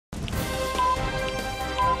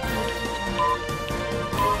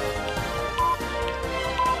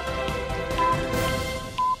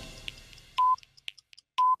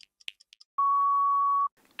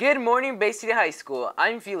Good morning, Bay City High School.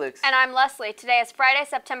 I'm Felix. And I'm Leslie. Today is Friday,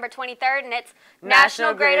 September 23rd, and it's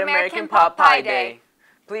National Great American Pot Pie Day.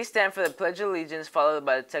 Please stand for the Pledge of Allegiance, followed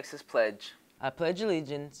by the Texas Pledge. I pledge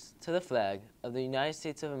allegiance to the flag of the United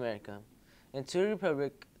States of America and to the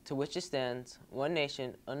republic to which it stands, one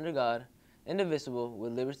nation, under God, indivisible,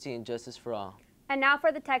 with liberty and justice for all. And now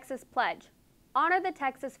for the Texas Pledge. Honor the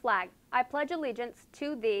Texas flag. I pledge allegiance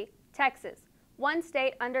to thee, Texas, one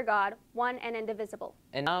state under God, one and indivisible.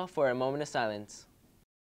 And now for a moment of silence.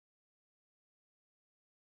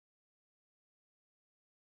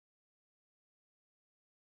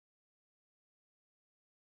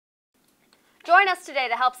 Join us today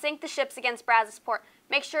to help sink the ships against Brazosport.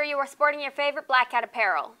 Make sure you are sporting your favorite Black Cat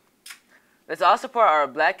apparel. Let's all support our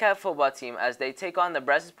Black Cat football team as they take on the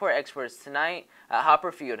Brazosport Experts tonight at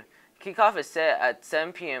Hopper Field. Kickoff is set at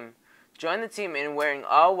 7 p.m. Join the team in wearing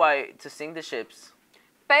all white to sink the ships.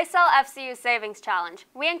 Basel FCU Savings Challenge.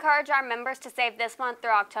 We encourage our members to save this month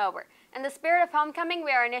through October. In the spirit of homecoming,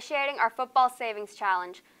 we are initiating our football savings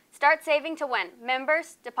challenge. Start saving to win.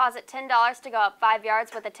 Members, deposit $10 to go up 5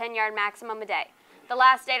 yards with a 10-yard maximum a day. The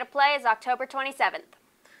last day to play is October 27th.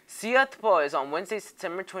 See you at the poll is on Wednesday,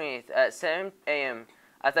 September 20th at 7 a.m.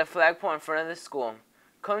 at the flagpole in front of the school.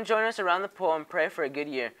 Come join us around the poll and pray for a good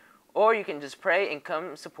year. Or you can just pray and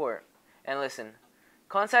come support and listen.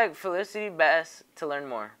 Contact Felicity Bass to learn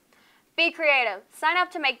more. Be creative. Sign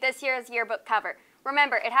up to make this year's yearbook cover.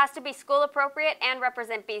 Remember, it has to be school appropriate and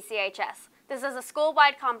represent BCHS. This is a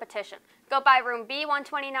school-wide competition. Go by room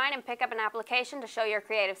B129 and pick up an application to show your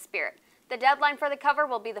creative spirit. The deadline for the cover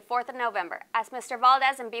will be the 4th of November. Ask Mr.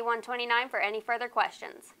 Valdez in B129 for any further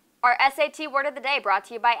questions. Our SAT word of the day brought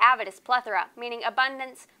to you by AVID is plethora, meaning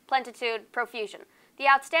abundance, plenitude, profusion. The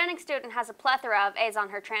outstanding student has a plethora of A's on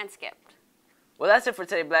her transcript. Well, that's it for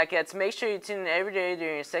today, Black Cats. Make sure you tune in every day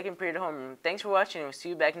during your second period of homeroom. Thanks for watching, and we'll see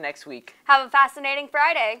you back next week. Have a fascinating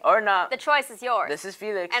Friday. Or not. The choice is yours. This is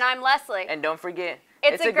Felix. And I'm Leslie. And don't forget,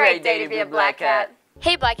 it's a great day to be a Black Cat.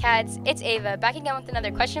 Hey Black Cats, it's Ava, back again with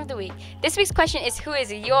another question of the week. This week's question is, who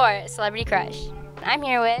is your celebrity crush? I'm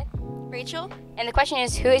here with Rachel. And the question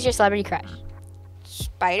is, who is your celebrity crush?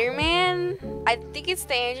 Spider-Man. I think it's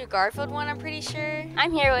the Andrew Garfield one, I'm pretty sure.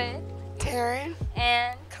 I'm here with Taryn.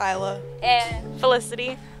 And Kyla. And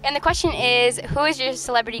Felicity. And the question is, who is your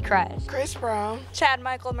celebrity crush? Chris Brown. Chad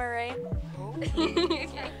Michael Murray.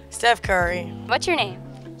 Steph Curry. What's your name?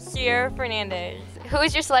 Sierra Fernandez. Who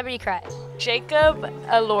is your celebrity crush? Jacob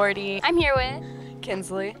Elordi. I'm here with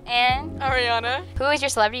Kinsley. And Ariana. Who is your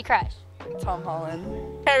celebrity crush? Tom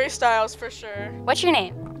Holland. Harry Styles for sure. What's your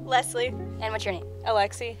name? Leslie. And what's your name?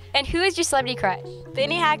 Alexi. And who is your celebrity crush?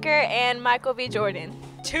 Vinny Hacker and Michael B. Jordan.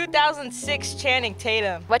 2006 Channing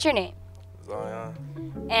Tatum. What's your name? Zion.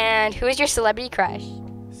 And who is your celebrity crush?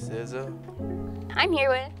 SZA. I'm here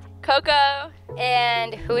with Coco.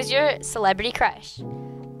 And who is your celebrity crush?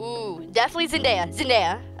 Ooh, definitely Zendaya.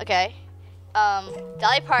 Zendaya, okay.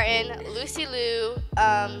 Dolly Parton, Lucy Liu,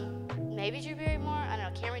 maybe Drew Barrymore, I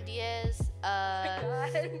don't know, Cameron Diaz, did I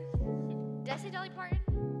say Dolly Parton?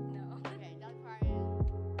 No. Okay, Dolly Parton,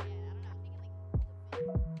 I don't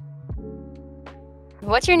know,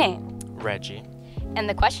 What's your name? Reggie. And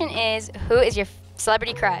the question is, who is your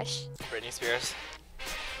celebrity crush? Britney Spears.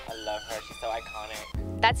 I love her. She's so iconic.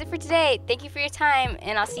 That's it for today. Thank you for your time,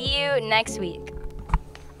 and I'll see you next week.